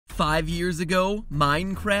5 years ago,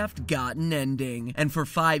 Minecraft got an ending. And for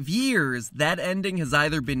 5 years, that ending has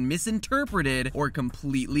either been misinterpreted or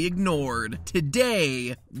completely ignored.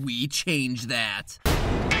 Today, we change that.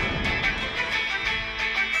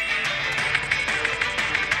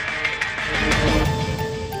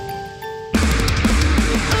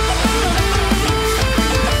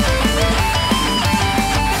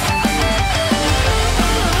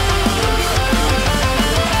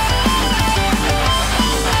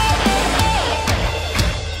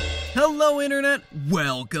 Hello, Internet.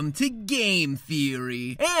 Welcome to Game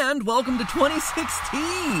Theory. And welcome to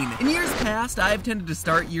 2016. In years past, I've tended to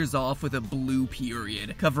start years off with a blue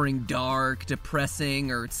period, covering dark,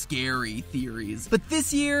 depressing, or scary theories. But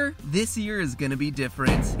this year is gonna be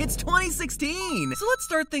different. It's 2016! So let's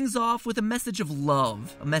start things off with a message of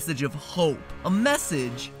love, a message of hope, a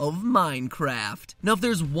message of Minecraft. Now, if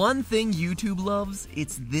there's one thing YouTube loves,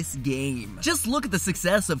 it's this game. Just look at the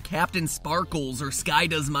success of Captain Sparkles or Sky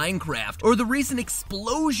Does Minecraft, or the recent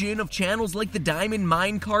explosion of channels like the Diamond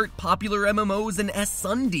Minecart, Popular MMOs, and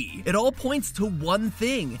S-Sunday. It all points to one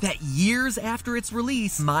thing, that years after its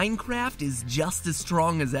release, Minecraft is just as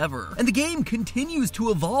strong as ever. And the game continues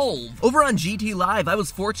to evolve. Over on GT Live, I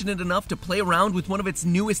was fortunate enough to play around with one of its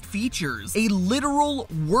newest features, a literal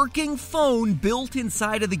working phone built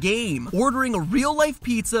inside of the game, ordering a real-life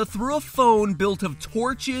pizza through a phone built of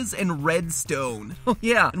torches and redstone. Oh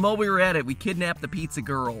yeah, and while we were at it, we kidnapped the pizza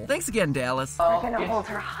girl. Thanks again, Dallas. We're gonna hold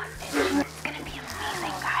her hostage. It's gonna be amazing,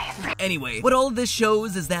 guys. Anyway, what all of this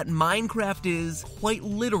shows is that Minecraft is, quite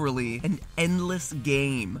literally, an endless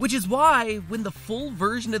game. Which is why, when the full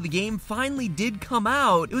version of the game finally did come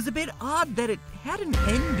out, it was a bit odd that it had an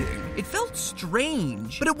ending. It felt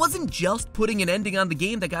strange. But it wasn't just putting an ending on the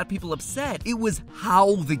game that got people upset. It was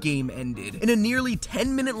how the game ended. In a nearly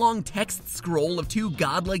 10-minute long text scroll of two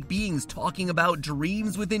godlike beings talking about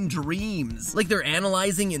dreams within dreams. Like they're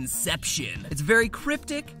analyzing Inception. It's very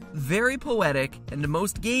cryptic, very poetic, and to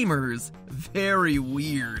most gamers, very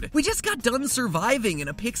weird. We just got done surviving in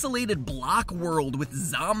a pixelated block world with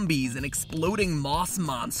zombies and exploding moss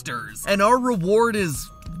monsters. And our reward is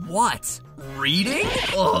what? Reading?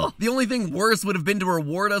 Ugh. The only thing worse would have been to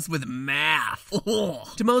reward us with math. Ugh.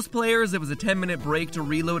 To most players, it was a 10-minute break to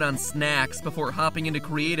reload on snacks before hopping into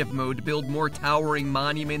creative mode to build more towering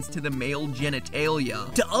monuments to the male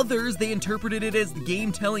genitalia. To others, they interpreted it as the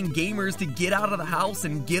game telling gamers to get out of the house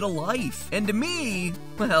and get a life. And to me,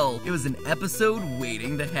 well, it was an episode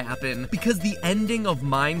waiting to happen. Because the ending of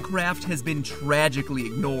Minecraft has been tragically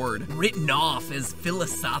ignored, written off as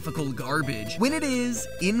philosophical garbage, when it is,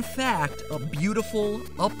 in fact, a beautiful,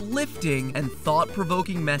 uplifting, and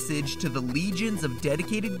thought-provoking message to the legions of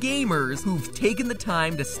dedicated gamers who've taken the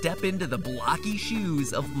time to step into the blocky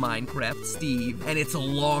shoes of Minecraft Steve. And it's a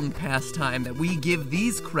long past time that we give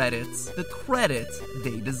these credits the credit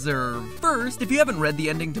they deserve. First, if you haven't read the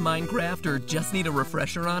ending to Minecraft or just need a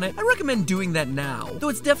refresher on it, I recommend doing that now, though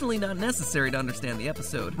it's definitely not necessary to understand the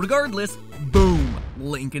episode. Regardless, boom!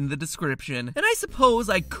 Link in the description. And I suppose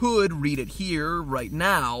I could read it here, right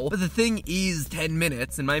now, but the thing is 10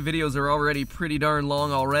 minutes, and my videos are already pretty darn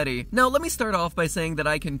long already. Now, let me start off by saying that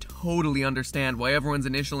I can totally understand why everyone's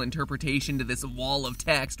initial interpretation to this wall of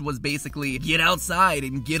text was basically, get outside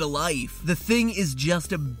and get a life. The thing is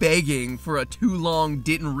just begging for a too long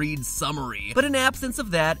didn't read summary. But in absence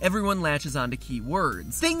of that, everyone latches onto key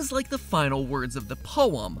words. Things like the final words of the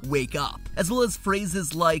poem, wake up, as well as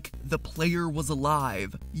phrases like, the player was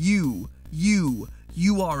alive, you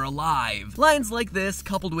are alive. Lines like this,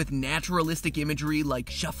 coupled with naturalistic imagery like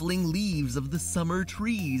shuffling leaves of the summer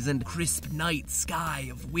trees and crisp night sky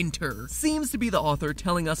of winter, seems to be the author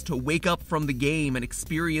telling us to wake up from the game and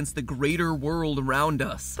experience the greater world around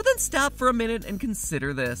us. But then stop for a minute and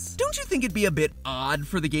consider this. Don't you think it'd be a bit odd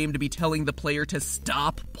for the game to be telling the player to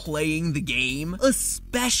stop playing the game?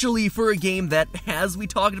 Especially for a game that, as we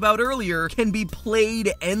talked about earlier, can be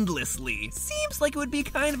played endlessly. Seems like it would be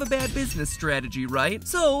kind of a bad business strategy, right?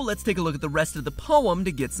 So let's take a look at the rest of the poem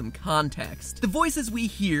to get some context. The voices we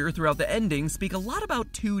hear throughout the ending speak a lot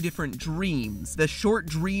about two different dreams, the short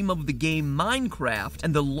dream of the game Minecraft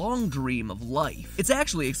and the long dream of life. It's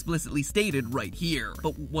actually explicitly stated right here,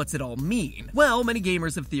 but what's it all mean? Well, many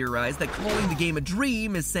gamers have theorized that calling the game a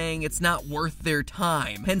dream is saying it's not worth their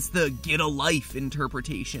time, hence the get a life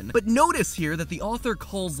interpretation. But notice here that the author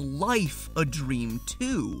calls life a dream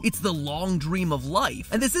too. It's the long dream of life,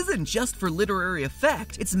 and this isn't just for literary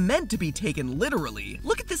effect. It's meant to be taken literally.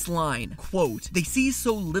 Look at this line, quote, "They see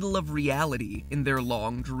so little of reality in their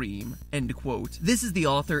long dream," end quote. This is the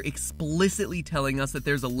author explicitly telling us that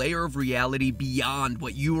there's a layer of reality beyond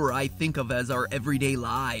what you or I think of as our everyday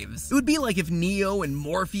lives. It would be like if Neo and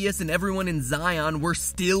Morpheus and everyone in Zion were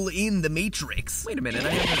still in the Matrix. Wait a minute, I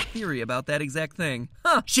have a theory about that exact thing.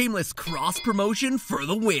 Huh, shameless cross-promotion for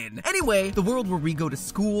the win. Anyway, the world where we go to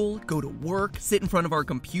school, go to work, sit in front of our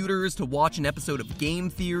computers to watch an episode of Game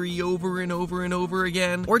Theory over and over and over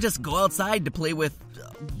again, or just go outside to play with,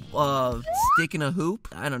 stick in a hoop?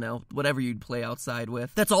 I don't know, whatever you'd play outside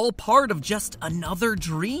with. That's all part of just another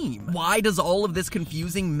dream. Why does all of this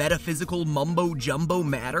confusing metaphysical mumbo-jumbo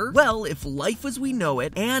matter? Well, if life as we know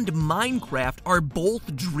it and Minecraft are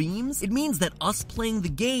both dreams, it means that us playing the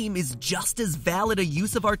game is just as valid a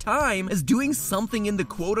use of our time as doing something in the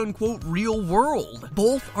quote-unquote real world.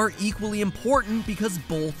 Both are equally important because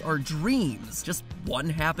both are dreams. Just one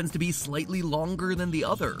happens to be slightly longer than the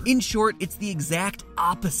other. In short, it's the exact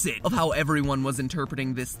opposite of how everyone was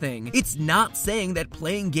interpreting this thing. It's not saying that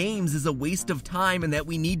playing games is a waste of time and that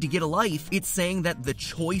we need to get a life. It's saying that the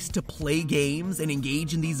choice to play games and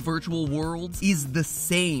engage in these virtual worlds is the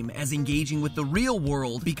same as engaging with the real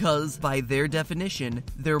world because, by their definition,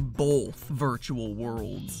 they're both virtual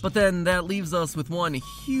worlds. But then that leaves us with one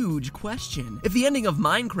huge question. If the ending of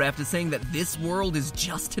Minecraft is saying that this world is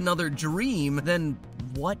just another dream, then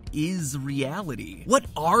what is reality? What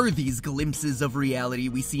are these glimpses of reality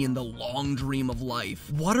we see in the long dream of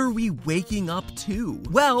life? What are we waking up to?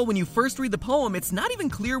 Well, when you first read the poem, it's not even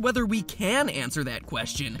clear whether we can answer that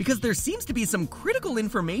question, because there seems to be some critical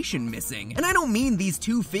information missing. And I don't mean these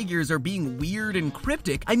two figures are being weird and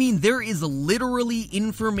cryptic, I mean there is literally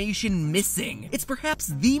information missing. It's perhaps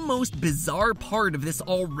the most bizarre part of this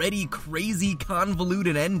already crazy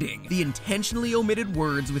convoluted ending, the intentionally omitted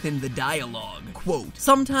words within the dialogue. Quote,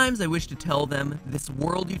 "Sometimes I wish to tell them this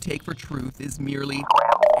world you take for truth is merely,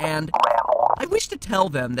 and I wish to tell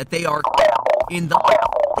them that they are in the,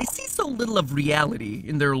 they see so little of reality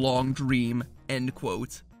in their long dream," end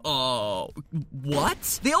quote.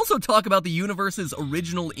 What? They also talk about the universe's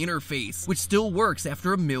original interface, which still works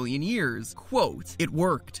after 1,000,000 years. Quote, "It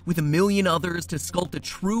worked with 1,000,000 others to sculpt a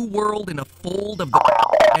true world in a fold of the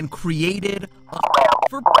and created a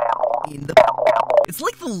for in the." It's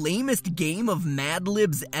like the lamest game of Mad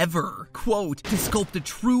Libs ever. Quote, "To sculpt a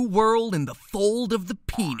true world in the fold of the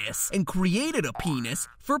penis, and created a penis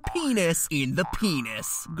for penis in the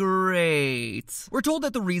penis." Great. We're told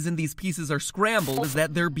that the reason these pieces are scrambled is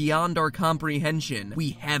that they're beyond our comprehension.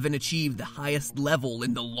 We haven't achieved the highest level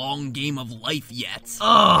in the long game of life yet.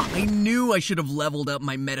 I knew I should have leveled up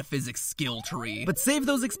my metaphysics skill tree. But save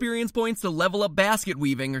those experience points to level up basket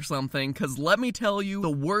weaving or something, cause let me tell you, the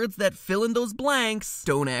words that fill in those blanks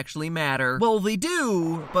don't actually matter. Well, they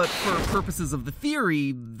do, but for purposes of the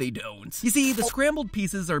theory, they don't. You see, the scrambled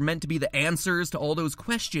pieces are meant to be the answers to all those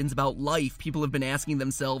questions about life people have been asking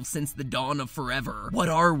themselves since the dawn of forever. What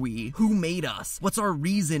are we? Who made us? What's our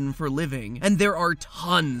reason for living? And there are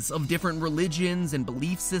tons of different religions and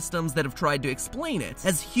belief systems that have tried to explain it.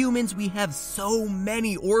 As humans, we have so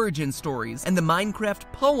many origin stories, and the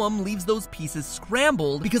Minecraft poem leaves those pieces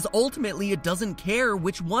scrambled because ultimately it doesn't care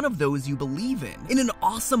which one of those you believe in. In an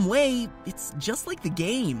awesome way, it's just like the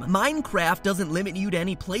game. Minecraft doesn't limit you to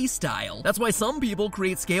any playstyle. That's why some people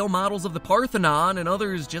create scale models of the Parthenon and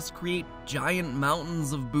others just create giant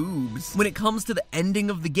mountains of boobs. When it comes to the ending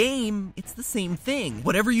of the game, it's the same thing.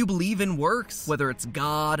 Whatever you believe in works, whether it's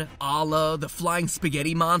God, Allah, the flying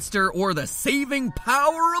spaghetti monster, or the saving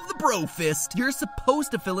power of the bro fist, you're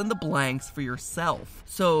supposed to fill in the blanks for yourself.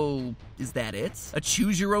 So, is that it? A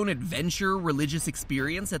choose-your-own-adventure religious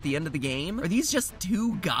experience at the end of the game? Are these just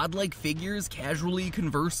two godlike figures casually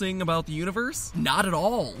conversing about the universe? Not at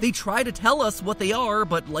all. They try to tell us what they are,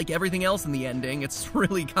 but like everything else in the ending, it's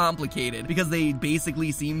really complicated, because they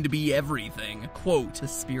basically seem to be everything. Quote, "The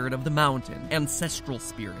spirit of the mountain, ancestral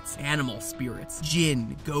spirits, animal spirits,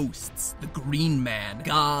 jinn, ghosts, the green man,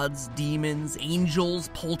 gods, demons, angels,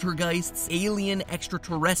 poltergeists, alien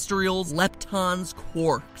extraterrestrials, leptons,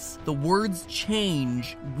 quarks. The words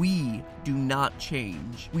change, we do not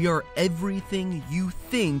change. We are everything you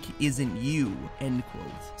think isn't you," end quote.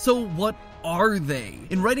 So what are they?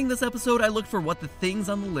 In writing this episode, I looked for what the things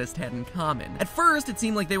on the list had in common. At first, first, it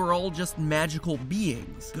seemed like they were all just magical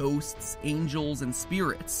beings, ghosts, angels, and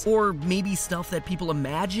spirits. Or maybe stuff that people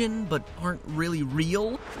imagine but aren't really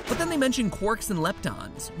real. But then they mentioned quarks and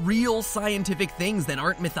leptons, real scientific things that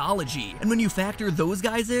aren't mythology. And when you factor those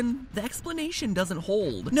guys in, the explanation doesn't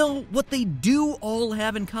hold. No, what they do all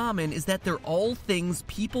have in common is that they're all things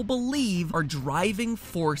people believe are driving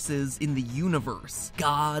forces in the universe.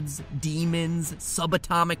 Gods, demons,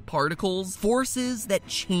 subatomic particles, forces that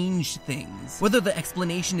change things. Whether the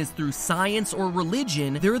explanation is through science or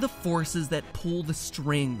religion, they're the forces that pull the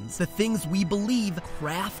strings, the things we believe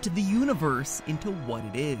craft the universe into what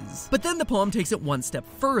it is. But then the poem takes it one step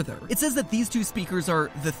further. It says that these two speakers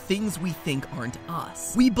are the things we think aren't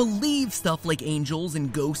us. We believe stuff like angels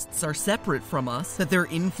and ghosts are separate from us, that they're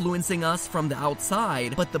influencing us from the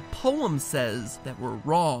outside, but the poem says that we're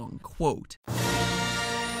wrong. Quote,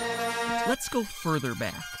 let's go further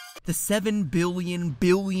back. The 7 billion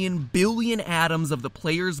atoms of the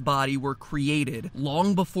player's body were created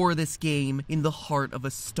long before this game in the heart of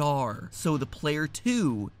a star. So the player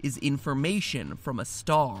too is information from a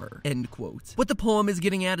star. End quote. What the poem is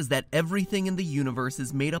getting at is that everything in the universe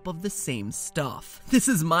is made up of the same stuff. This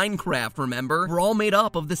is Minecraft, remember? We're all made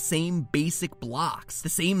up of the same basic blocks, the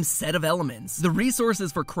same set of elements. The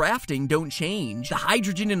resources for crafting don't change. The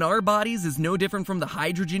hydrogen in our bodies is no different from the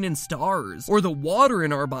hydrogen in stars, or the water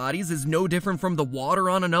in our bodies is no different from the water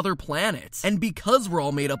on another planet. And because we're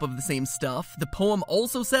all made up of the same stuff, the poem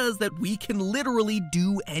also says that we can literally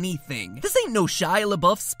do anything. This ain't no Shia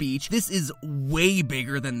LaBeouf speech, this is way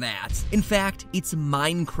bigger than that. In fact, it's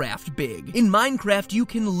Minecraft big. In Minecraft, you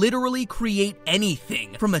can literally create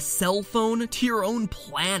anything, from a cell phone to your own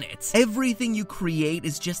planet. Everything you create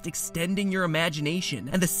is just extending your imagination,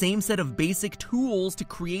 and the same set of basic tools to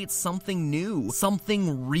create something new,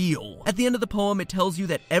 something real. At the end of the poem, it tells you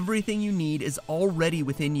that everything you need is already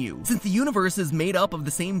within you. Since the universe is made up of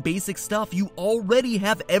the same basic stuff, you already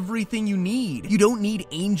have everything you need. You don't need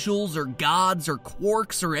angels or gods or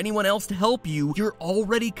quarks or anyone else to help you. You're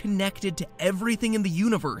already connected to everything in the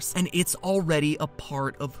universe, and it's already a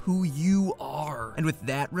part of who you are. And with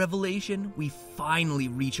that revelation, we finally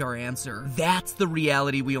reach our answer. That's the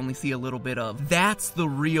reality we only see a little bit of. That's the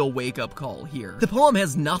real wake-up call here. The poem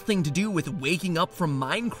has nothing to do with waking up from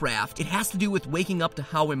Minecraft. It has to do with waking up to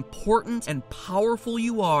how important and powerful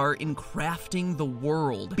you are in crafting the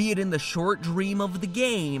world, be it in the short dream of the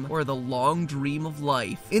game or the long dream of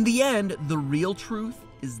life. In the end, the real truth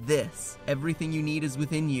is this: everything you need is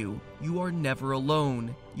within you. You are never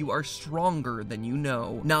alone. You are stronger than you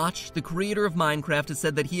know. Notch, the creator of Minecraft, has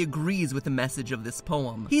said that he agrees with the message of this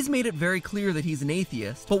poem. He's made it very clear that he's an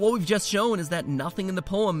atheist, but what we've just shown is that nothing in the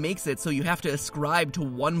poem makes it so you have to ascribe to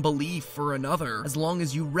one belief or another, as long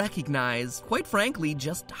as you recognize, quite frankly,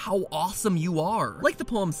 just how awesome you are. Like the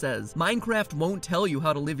poem says, Minecraft won't tell you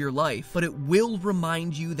how to live your life, but it will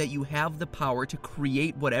remind you that you have the power to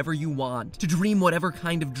create whatever you want, to dream whatever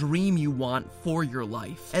kind of dream you want for your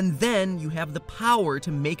life. And then you have the power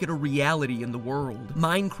to make it a reality in the world.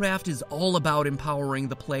 Minecraft is all about empowering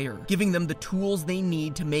the player, giving them the tools they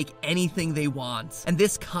need to make anything they want. And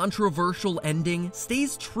this controversial ending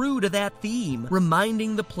stays true to that theme,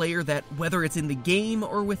 reminding the player that whether it's in the game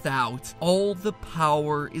or without, all the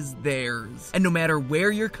power is theirs. And no matter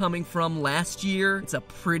where you're coming from last year, it's a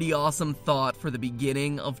pretty awesome thought for the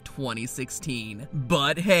beginning of 2016.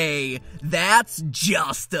 But hey, that's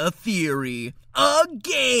just a theory. A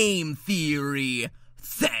game theory.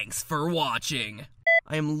 Thanks for watching.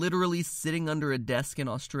 I am literally sitting under a desk in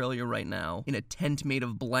Australia right now, in a tent made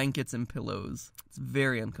of blankets and pillows. It's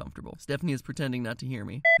very uncomfortable. Stephanie is pretending not to hear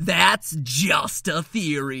me. That's just a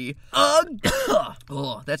theory.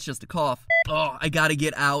 Oh, that's just a cough. Oh, I gotta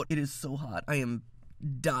get out. It is so hot. I am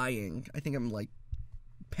dying. I think I'm like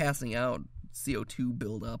passing out. CO2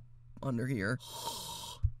 buildup under here.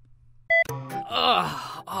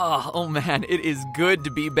 Oh man, it is good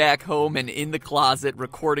to be back home and in the closet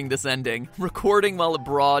recording this ending. Recording while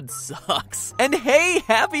abroad sucks. And hey,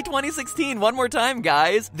 happy 2016 one more time,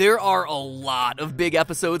 guys. There are a lot of big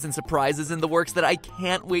episodes and surprises in the works that I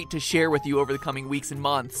can't wait to share with you over the coming weeks and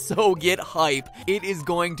months, so get hype. It is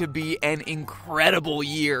going to be an incredible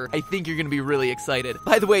year. I think you're going to be really excited.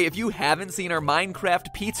 By the way, if you haven't seen our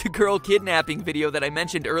Minecraft Pizza Girl kidnapping video that I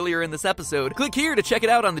mentioned earlier in this episode, click here to check it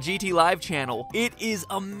out on the GT Live Drive channel. It is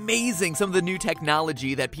amazing some of the new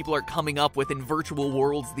technology that people are coming up with in virtual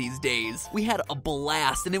worlds these days. We had a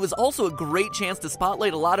blast, and it was also a great chance to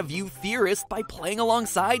spotlight a lot of you theorists by playing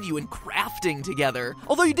alongside you and crafting together.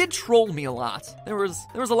 Although you did troll me a lot. There was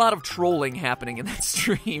a lot of trolling happening in that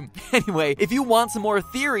stream. Anyway, if you want some more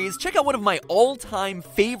theories, check out one of my all-time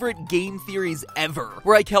favorite game theories ever,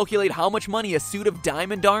 where I calculate how much money a suit of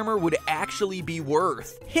diamond armor would actually be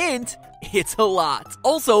worth. Hint, it's a lot.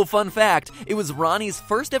 Also, fun fact, it was Ronnie's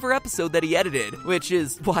first ever episode that he edited, which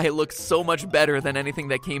is why it looks so much better than anything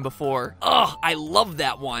that came before. Ugh, I love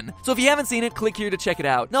that one. So if you haven't seen it, click here to check it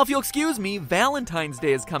out. Now, if you'll excuse me, Valentine's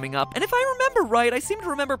Day is coming up, and if I remember right, I seem to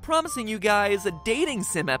remember promising you guys a dating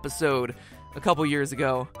sim episode a couple years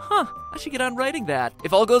ago. I should get on writing that.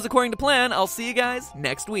 If all goes according to plan, I'll see you guys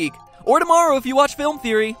next week. Or tomorrow if you watch Film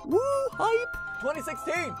Theory. Woo, hype!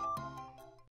 2016!